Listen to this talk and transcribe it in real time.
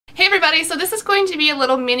everybody, so this is going to be a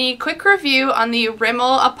little mini quick review on the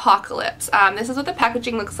Rimmel Apocalips. This is what the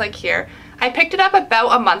packaging looks like here. I picked it up about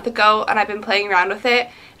a month ago and I've been playing around with it,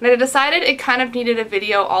 and I decided it kind of needed a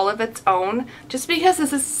video all of its own just because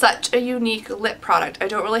this is such a unique lip product. I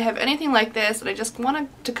don't really have anything like this and I just wanted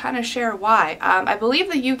to kind of share why. I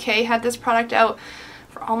believe the UK had this product out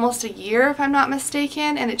for almost a year if I'm not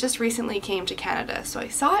mistaken, and it just recently came to Canada. So I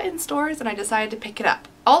saw it in stores and I decided to pick it up.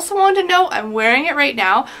 Also wanted to note, I'm wearing it right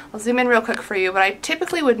now. I'll zoom in real quick for you, but I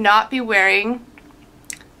typically would not be wearing,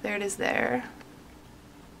 there it is there.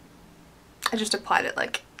 I just applied it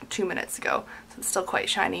like 2 minutes ago, so it's still quite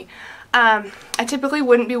shiny. I typically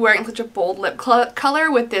wouldn't be wearing such a bold lip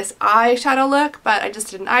color with this eyeshadow look, but I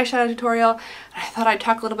just did an eyeshadow tutorial and I thought I'd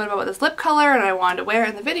talk a little bit about this lip color and I wanted to wear it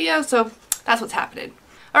in the video, so that's what's happening.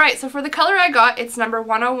 Alright, so for the color I got, it's number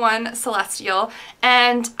 101 Celestial,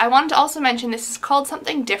 and I wanted to also mention this is called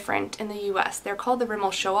something different in the US. They're called the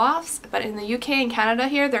Rimmel Show-Offs, but in the UK and Canada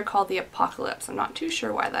here, they're called the Apocalips. I'm not too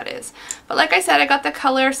sure why that is. But like I said, I got the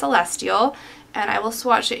color Celestial, and I will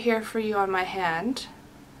swatch it here for you on my hand.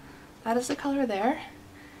 That is the color there.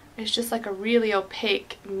 It's just like a really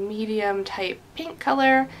opaque, medium type pink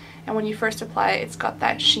color. And when you first apply it, it's got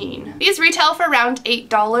that sheen. These retail for around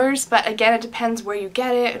 $8, but again, it depends where you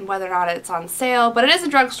get it and whether or not it's on sale. But it is a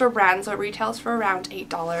drugstore brand, so it retails for around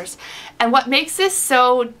 $8. And what makes this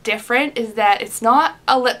so different is that it's not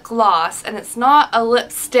a lip gloss, and it's not a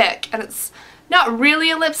lipstick, and it's not really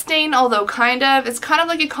a lip stain, although kind of. It's kind of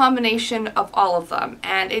like a combination of all of them,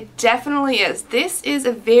 and it definitely is. This is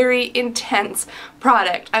a very intense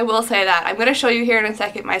product, I will say that. I'm going to show you here in a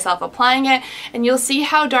second myself applying it, and you'll see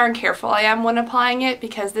how darn careful I am when applying it,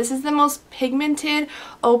 because this is the most pigmented,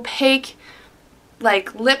 opaque,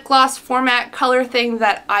 like lip gloss format color thing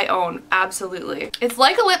that I own, absolutely. It's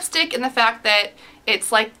like a lipstick in the fact that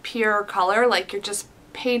it's like pure color, like you're just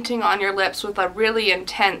painting on your lips with a really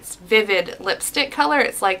intense, vivid lipstick color.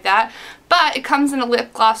 It's like that, but it comes in a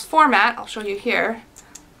lip gloss format. I'll show you here.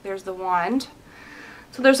 There's the wand.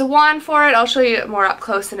 So there's a wand for it. I'll show you it more up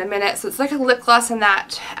close in a minute. So it's like a lip gloss in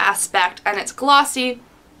that aspect, and it's glossy.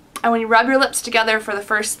 And when you rub your lips together for the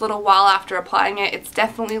first little while after applying it, it's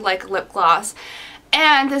definitely like a lip gloss.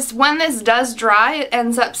 And when this does dry, it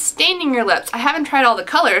ends up staining your lips. I haven't tried all the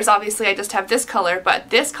colors, obviously I just have this color,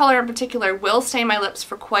 but this color in particular will stain my lips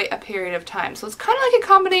for quite a period of time. So it's kind of like a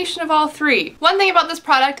combination of all three. One thing about this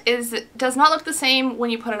product is it does not look the same when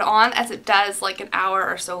you put it on as it does like an hour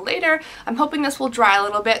or so later. I'm hoping this will dry a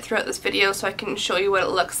little bit throughout this video so I can show you what it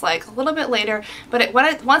looks like a little bit later. But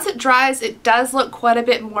once it dries, it does look quite a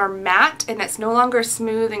bit more matte, and it's no longer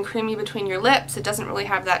smooth and creamy between your lips. It doesn't really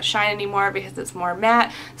have that shine anymore because it's more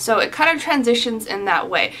matte, so it kind of transitions in that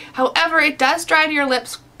way. However, it does dry to your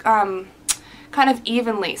lips kind of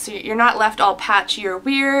evenly, so you're not left all patchy or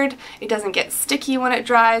weird. It doesn't get sticky when it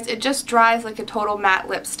dries. It just dries like a total matte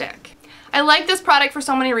lipstick. I like this product for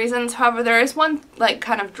so many reasons. However, there is one like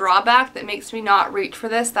kind of drawback that makes me not reach for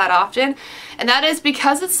this that often, and that is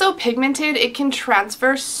because it's so pigmented, it can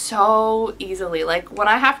transfer so easily. Like when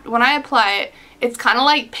I apply it, it's kind of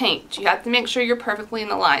like paint. You have to make sure you're perfectly in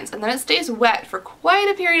the lines, and then it stays wet for quite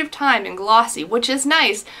a period of time and glossy, which is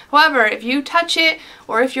nice. However, if you touch it,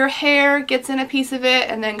 or if your hair gets in a piece of it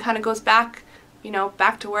and then kind of goes back, you know,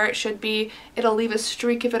 back to where it should be, it'll leave a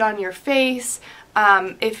streak of it on your face.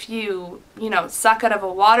 If you know, suck out of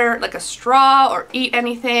a water, like a straw, or eat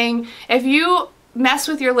anything, if you mess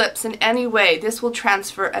with your lips in any way, this will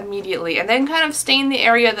transfer immediately and then kind of stain the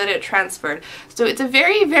area that it transferred. So it's a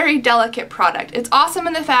very, very delicate product. It's awesome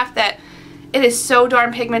in the fact that it is so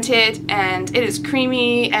darn pigmented, and it is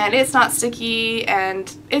creamy, and it's not sticky,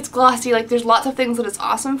 and it's glossy. Like, there's lots of things that it's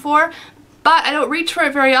awesome for, but I don't reach for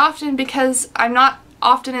it very often because I'm not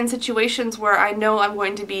often in situations where I know I'm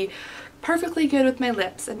going to be perfectly good with my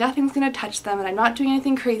lips and nothing's gonna touch them, and I'm not doing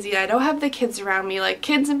anything crazy. I don't have the kids around me. Like,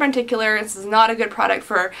 kids in particular, this is not a good product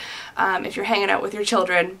for if you're hanging out with your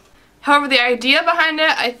children. However, the idea behind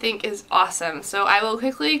it I think is awesome. So I will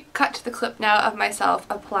quickly cut to the clip now of myself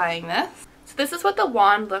applying this. So this is what the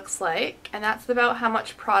wand looks like, and that's about how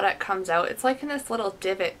much product comes out. It's like in this little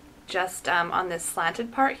divot just on this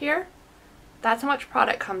slanted part here. That's how much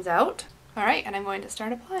product comes out. Alright, and I'm going to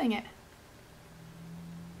start applying it.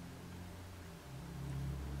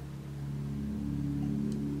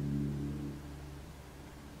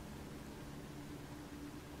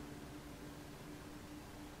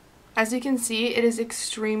 As you can see, it is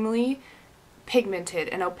extremely pigmented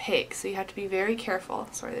and opaque, so you have to be very careful.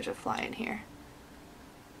 Sorry, there's a fly in here.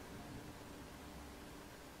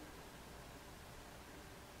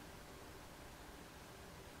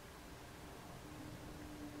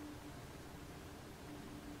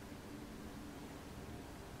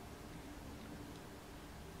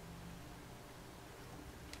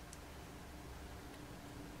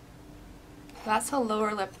 that's the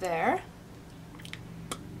lower lip there.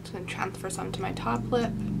 Just going to transfer some to my top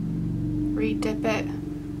lip, re-dip it.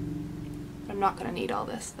 I'm not going to need all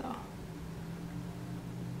this though.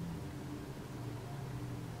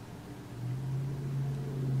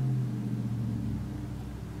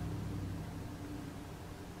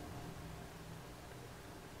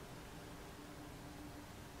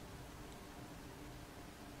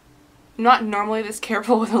 I'm not normally this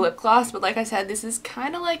careful with a lip gloss, but like I said, this is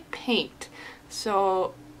kind of like paint,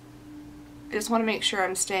 so I just want to make sure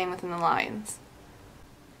I'm staying within the lines.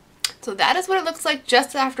 So that is what it looks like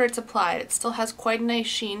just after it's applied. It still has quite a nice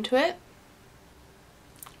sheen to it.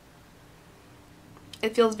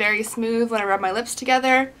 It feels very smooth when I rub my lips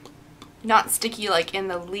together, not sticky like in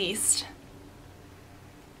the least.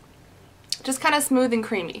 Just kind of smooth and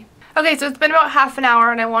creamy. Okay, so it's been about half an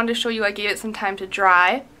hour and I wanted to show you I gave it some time to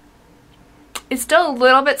dry. It's still a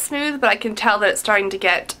little bit smooth, but I can tell that it's starting to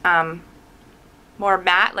get more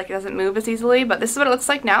matte, like it doesn't move as easily, but this is what it looks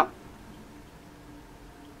like now.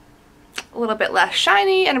 A little bit less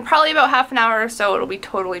shiny, and in probably about half an hour or so it'll be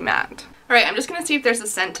totally matte. Alright, I'm just going to see if there's a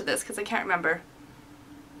scent to this because I can't remember.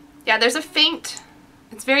 Yeah, there's a faint,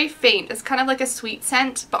 it's very faint, it's kind of like a sweet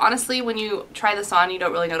scent, but honestly when you try this on you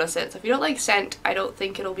don't really notice it, so if you don't like scent I don't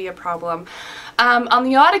think it'll be a problem. On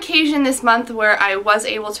the odd occasion this month where I was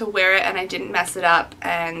able to wear it and I didn't mess it up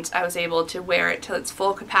and I was able to wear it till its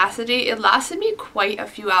full capacity, it lasted me quite a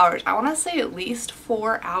few hours. I want to say at least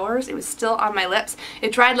 4 hours. It was still on my lips.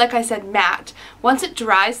 It dried, like I said, matte. Once it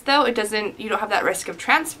dries though, it doesn't, you don't have that risk of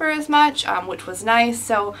transfer as much, which was nice.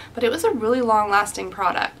 So, but it was a really long lasting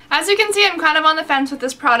product. As you can see, I'm kind of on the fence with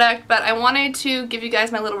this product, but I wanted to give you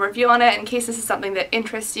guys my little review on it in case this is something that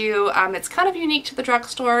interests you. It's kind of unique to the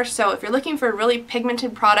drugstore, so if you're looking for a really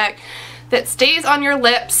pigmented product that stays on your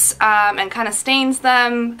lips and kind of stains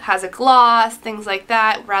them, has a gloss, things like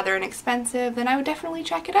that, rather inexpensive, then I would definitely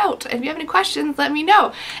check it out. If you have any questions, let me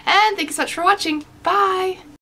know. And thank you so much for watching. Bye!